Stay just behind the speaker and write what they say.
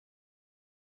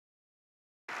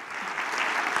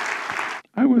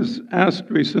I was asked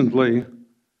recently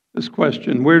this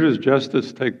question: where does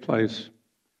justice take place?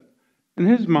 In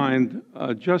his mind,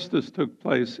 justice took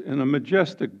place in a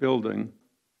majestic building.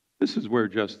 This is where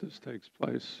justice takes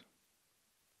place.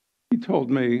 He told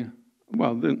me,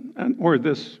 well, or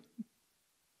this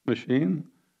machine,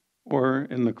 or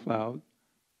in the cloud.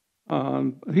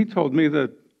 He told me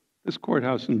that this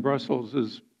courthouse in Brussels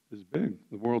is big,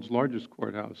 the world's largest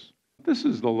courthouse. This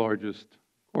is the largest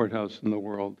courthouse in the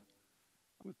world,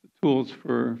 with the tools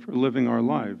for living our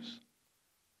lives.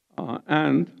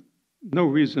 And no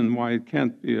reason why it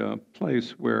can't be a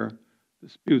place where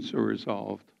disputes are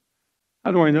resolved.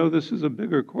 How do I know this is a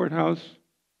bigger courthouse?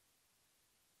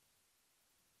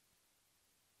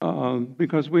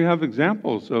 Because we have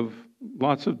examples of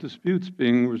lots of disputes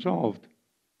being resolved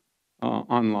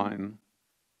online.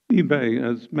 eBay,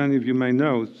 as many of you may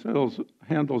know,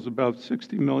 handles about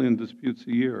 60 million disputes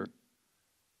a year.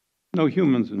 No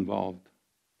humans involved.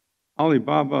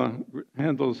 Alibaba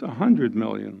handles 100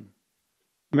 million.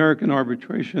 American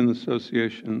Arbitration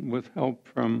Association, with help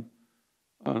from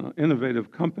an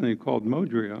innovative company called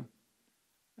Modria,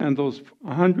 handles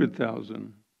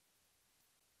 100,000.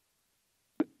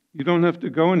 You don't have to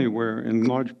go anywhere in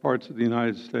large parts of the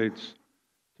United States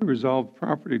to resolve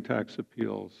property tax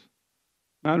appeals.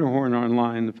 Matterhorn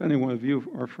Online, if any one of you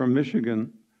are from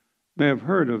Michigan, may have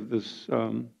heard of this,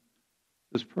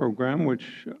 this program,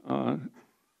 which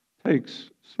takes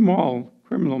small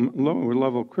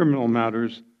lower-level criminal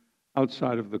matters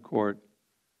outside of the court.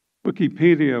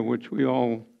 Wikipedia, which we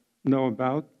all know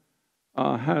about,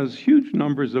 has huge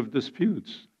numbers of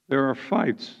disputes. There are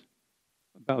fights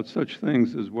about such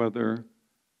things as whether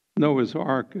Noah's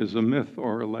Ark is a myth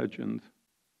or a legend,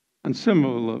 and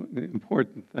similar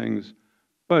important things.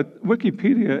 But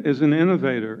Wikipedia is an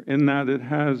innovator in that it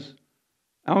has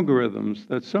algorithms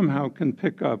that somehow can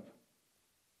pick up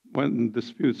when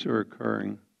disputes are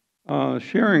occurring.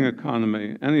 Sharing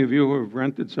economy. Any of you who have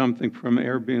rented something from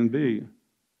Airbnb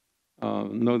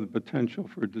know the potential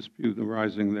for dispute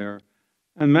arising there.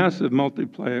 And massive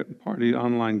multi-party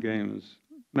online games.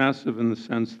 Massive in the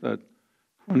sense that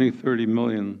 20, 30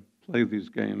 million play these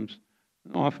games.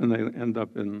 And often they end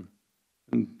up in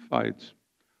fights.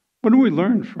 What do we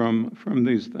learn from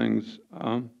these things?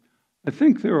 I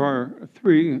think there are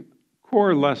three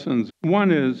core lessons.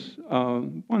 One is,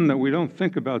 one that we don't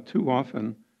think about too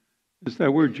often, is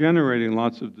that we're generating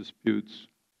lots of disputes.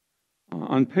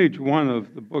 On page 1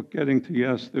 of the book, Getting to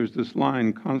Yes, there's this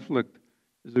line, conflict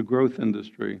is a growth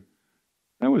industry.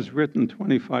 That was written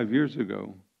 25 years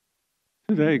ago.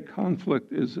 Today,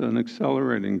 conflict is an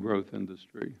accelerating growth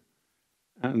industry.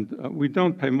 And we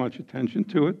don't pay much attention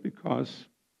to it because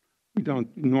we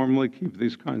don't normally keep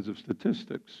these kinds of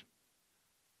statistics.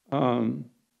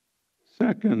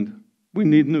 Second, we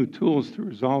need new tools to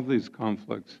resolve these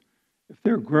conflicts. If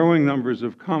there are growing numbers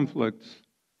of conflicts,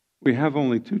 we have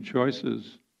only two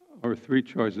choices, or three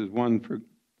choices. One,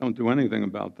 don't do anything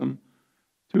about them.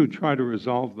 Two, try to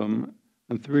resolve them.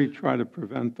 And three, try to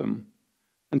prevent them.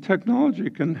 And technology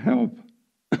can help,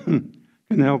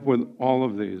 with all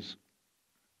of these.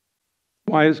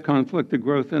 Why is conflict a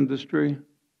growth industry?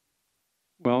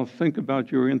 Well, think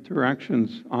about your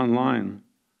interactions online.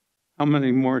 How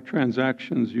many more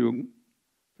transactions you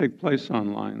take place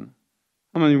online?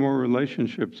 How many more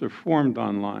relationships are formed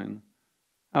online?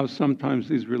 How sometimes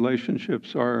these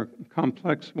relationships are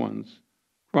complex ones,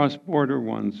 cross-border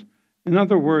ones. In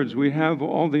other words, we have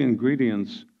all the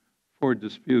ingredients for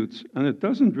disputes, and it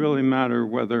doesn't really matter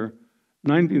whether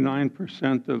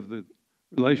 99% of the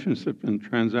relationship and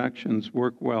transactions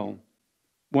work well.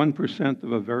 1%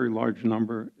 of a very large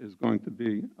number is going to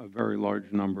be a very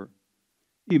large number.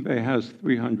 eBay has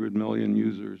 300 million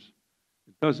users.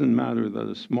 It doesn't matter that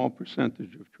a small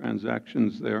percentage of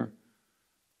transactions there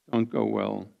don't go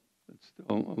well. It's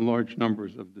still large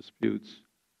numbers of disputes.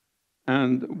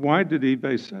 And why did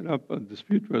eBay set up a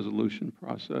dispute resolution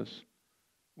process?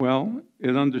 Well,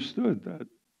 it understood that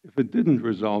if it didn't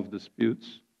resolve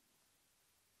disputes,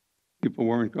 people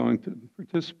weren't going to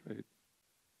participate.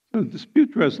 So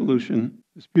dispute resolution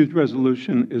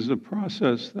is a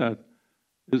process that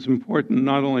is important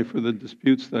not only for the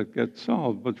disputes that get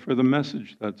solved, but for the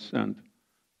message that's sent.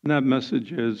 And that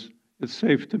message is, it's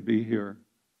safe to be here.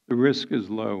 The risk is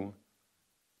low.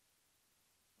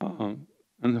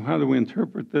 And how do we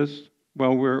interpret this?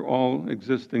 Well, we're all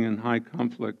existing in high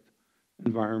conflict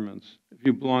environments. If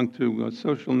you belong to a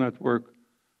social network,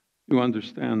 you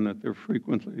understand that they're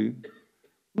frequently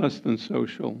less than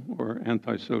social or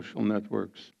antisocial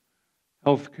networks.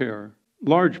 Healthcare,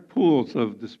 large pools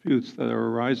of disputes that are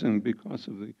arising because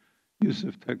of the use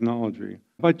of technology.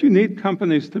 But you need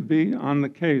companies to be on the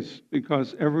case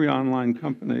because every online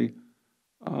company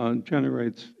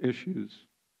generates issues.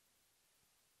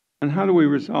 And how do we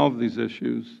resolve these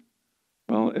issues?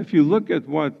 Well, if you look at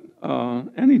what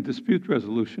any dispute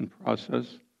resolution process,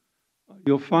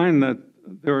 you'll find that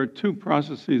there are two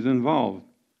processes involved: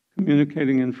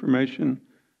 communicating information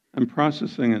and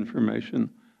processing information.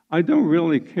 I don't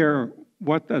really care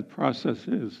what that process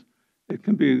is. It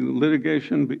can be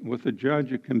litigation with a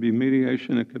judge, it can be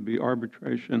mediation, it could be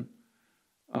arbitration.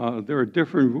 There are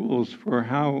different rules for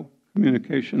how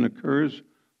communication occurs,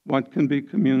 what can be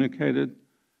communicated,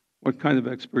 what kind of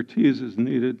expertise is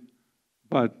needed.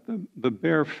 But the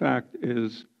bare fact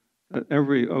is that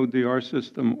every ODR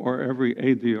system or every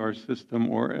ADR system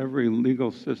or every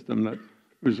legal system that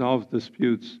resolves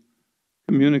disputes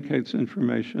communicates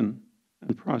information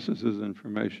and processes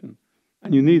information.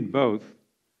 And you need both.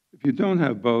 If you don't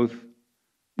have both,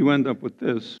 you end up with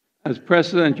this. As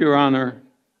precedent, Your Honor,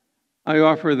 I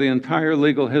offer the entire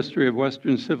legal history of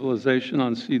Western civilization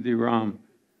on CD-ROM.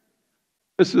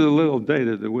 This is a little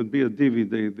dated. It would be a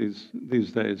DVD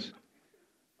these days.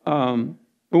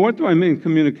 But what do I mean,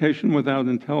 communication without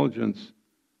intelligence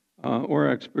or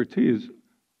expertise?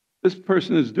 This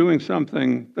person is doing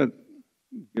something that,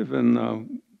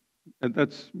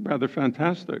 that's rather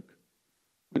fantastic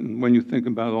when you think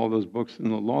about all those books in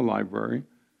the law library.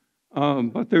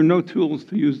 But there are no tools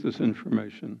to use this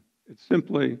information. It's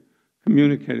simply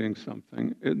communicating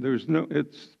something.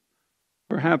 It's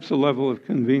perhaps a level of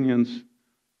convenience,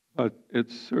 but it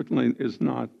certainly is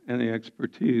not any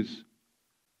expertise.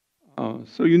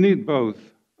 So you need both.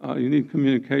 You need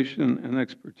communication and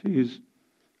expertise.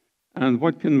 And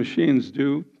what can machines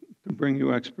do to bring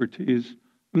you expertise?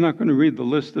 I'm not going to read the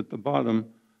list at the bottom,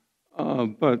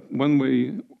 but when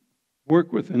we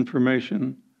work with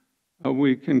information,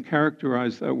 we can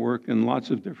characterize that work in lots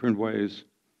of different ways.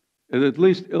 It at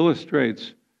least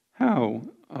illustrates how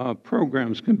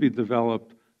programs can be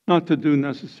developed, not to do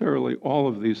necessarily all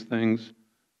of these things,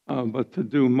 but to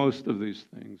do most of these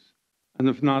things. And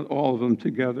if not all of them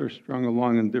together, strung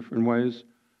along in different ways,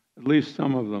 at least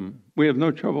some of them. We have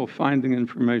no trouble finding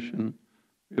information.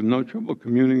 We have no trouble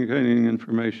communicating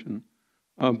information.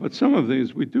 But some of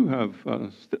these we do have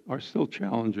are still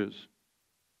challenges.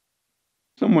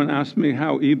 Someone asked me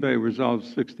how eBay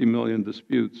resolves 60 million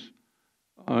disputes.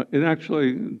 It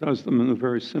actually does them in a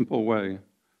very simple way.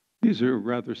 These are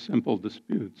rather simple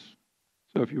disputes.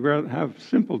 So if you have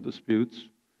simple disputes,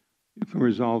 you can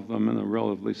resolve them in a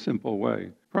relatively simple way.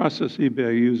 The process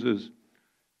eBay uses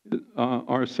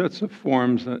are sets of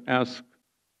forms that ask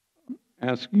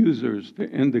users to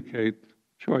indicate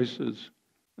choices.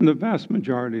 And the vast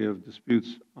majority of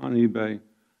disputes on eBay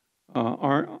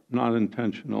are not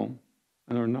intentional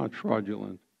and are not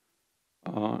fraudulent.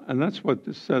 And that's what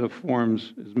this set of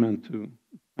forms is meant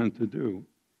to do.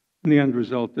 And the end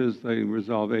result is they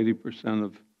resolve 80%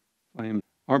 of claims.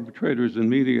 Arbitrators and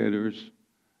mediators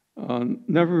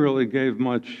never really gave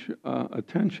much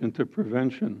attention to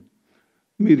prevention.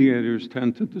 Mediators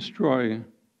tend to destroy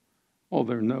all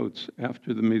their notes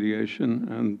after the mediation,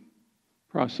 and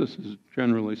process is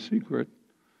generally secret.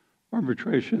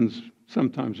 Arbitrations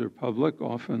sometimes are public,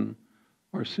 often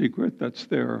are secret. That's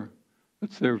their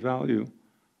value.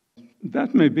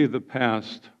 That may be the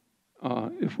past.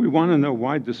 If we want to know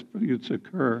why disputes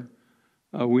occur,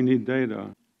 we need data.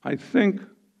 I think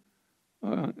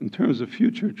in terms of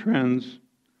future trends,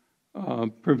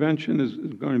 prevention is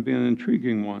going to be an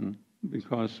intriguing one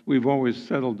because we've always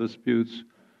settled disputes.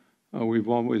 We've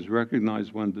always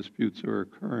recognized when disputes are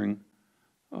occurring,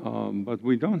 but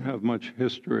we don't have much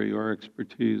history or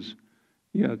expertise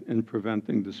yet in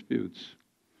preventing disputes.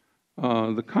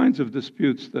 The kinds of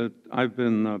disputes that I've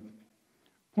been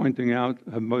pointing out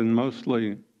have been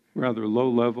mostly rather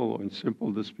low-level and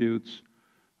simple disputes,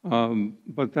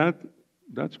 but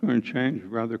that's going to change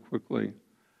rather quickly.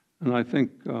 And I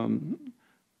think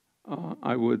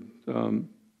I would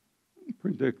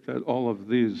predict that all of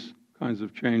these kinds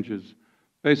of changes,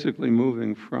 basically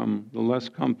moving from the less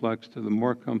complex to the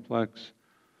more complex,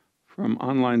 from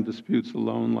online disputes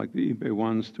alone, like the eBay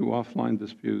ones, to offline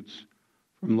disputes,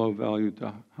 from low value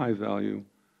to high value,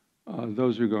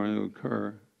 those are going to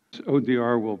occur.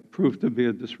 ODR will prove to be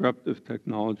a disruptive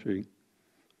technology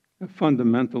that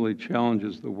fundamentally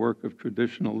challenges the work of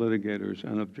traditional litigators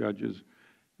and of judges.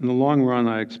 In the long run,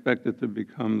 I expect it to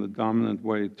become the dominant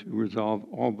way to resolve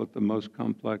all but the most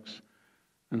complex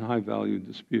and high-value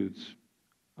disputes.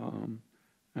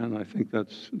 And I think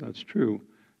that's true.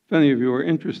 If any of you are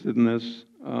interested in this,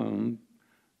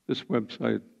 this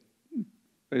website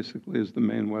basically is the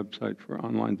main website for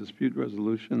online dispute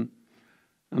resolution.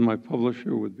 and my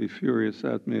publisher would be furious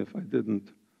at me if I didn't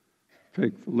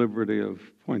take the liberty of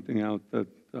pointing out that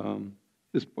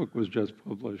this book was just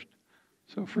published.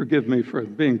 So forgive me for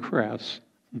being crass.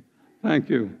 Thank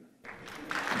you.